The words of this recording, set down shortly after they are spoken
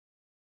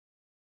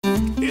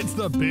It's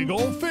the Big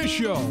Old Fish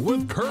Show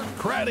with Kurt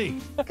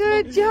Craddy.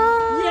 Good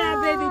job! Yeah,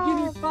 baby,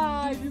 give me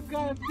 5. You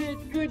got a fish.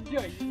 Good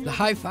job. The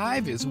high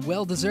five is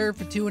well deserved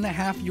for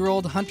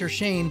 2.5-year-old Hunter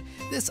Shane.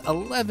 This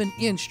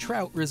 11-inch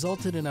trout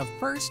resulted in a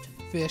first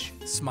fish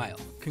smile.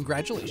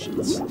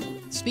 Congratulations.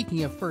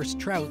 Speaking of first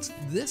trouts,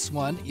 this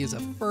one is a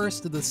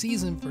first of the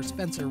season for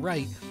Spencer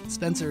Wright.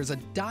 Spencer is a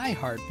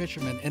die-hard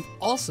fisherman and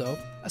also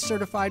a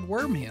certified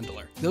worm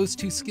handler. Those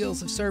two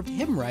skills have served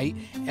him right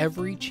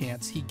every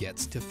chance he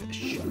gets to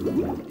fish.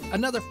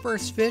 Another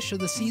first fish of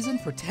the season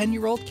for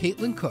 10-year-old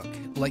Caitlin Cook.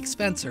 Like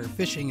Spencer,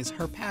 fishing is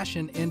her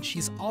passion, and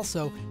she's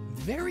also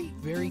very,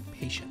 very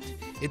patient.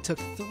 It took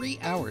 3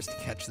 hours to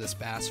catch this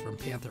bass from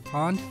Panther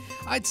Pond.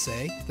 I'd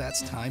say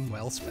that's time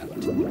well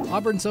spent.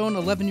 Auburn's own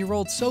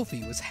 11-year-old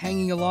Sophie was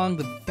hanging along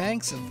the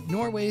banks of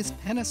Norway's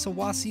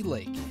Pennsawassie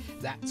Lake.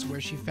 That's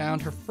where she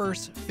found her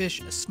first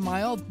fish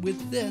smiled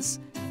with this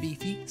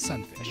beefy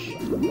sunfish.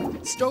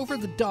 Stover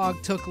the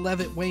dog took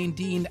Levitt, Wayne,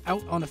 Dean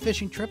out on a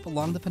fishing trip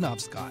along the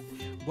Penobscot.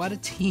 What a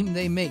team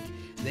they make.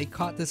 They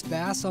caught this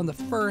bass on the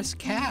first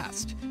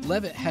cast.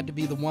 Levitt had to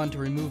be the one to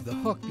remove the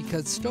hook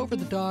because Stover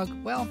the dog,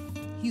 well,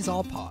 he's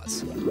all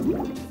paws.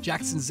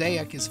 Jackson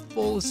Zayak is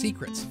full of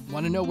secrets.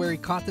 Want to know where he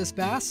caught this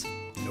bass?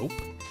 Nope.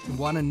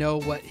 Want to know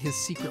what his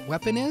secret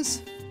weapon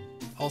is?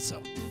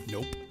 Also,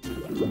 nope.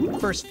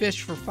 First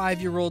fish for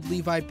 5-year-old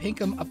Levi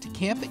Pinkham up to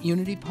camp at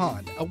Unity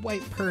Pond. A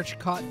white perch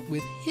caught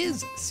with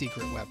his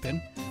secret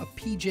weapon, a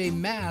PJ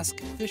Mask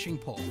fishing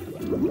pole.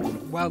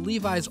 While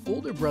Levi's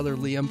older brother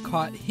Liam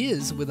caught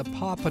his with a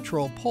Paw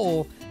Patrol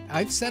pole.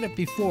 I've said it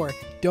before,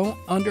 don't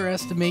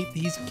underestimate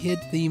these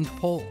kid-themed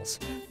poles.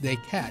 They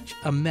catch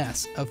a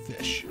mess of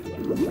fish.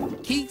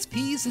 Keats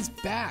Pease is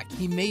back.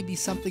 He may be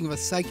something of a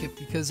psychic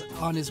because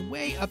on his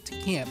way up to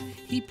camp,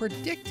 he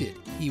predicted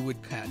he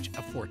would catch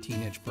a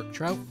 14-inch brook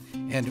trout,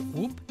 and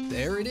whoop,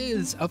 there it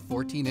is, a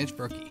 14-inch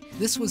brookie.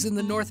 This was in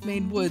the North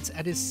Main woods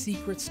at his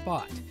secret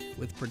spot.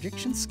 With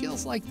prediction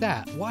skills like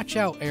that, watch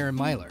out, Aaron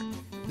Myler.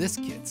 This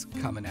kid's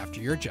coming after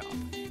your job.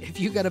 If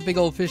you got a big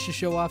old fish to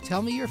show off,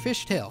 tell me your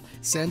fish tale.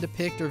 Send a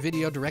pic or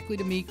video directly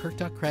to me,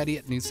 Kirk.Craddy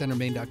at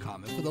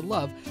newscentermaine.com. And for the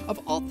love of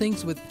all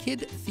things with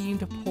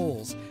kid-themed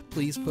poles,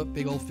 please put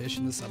big old fish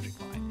in the subject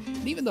line.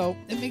 And even though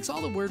it makes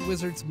all the word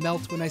wizards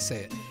melt when I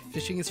say it,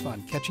 fishing is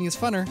fun, catching is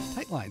funner.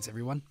 Tight lines,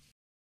 everyone.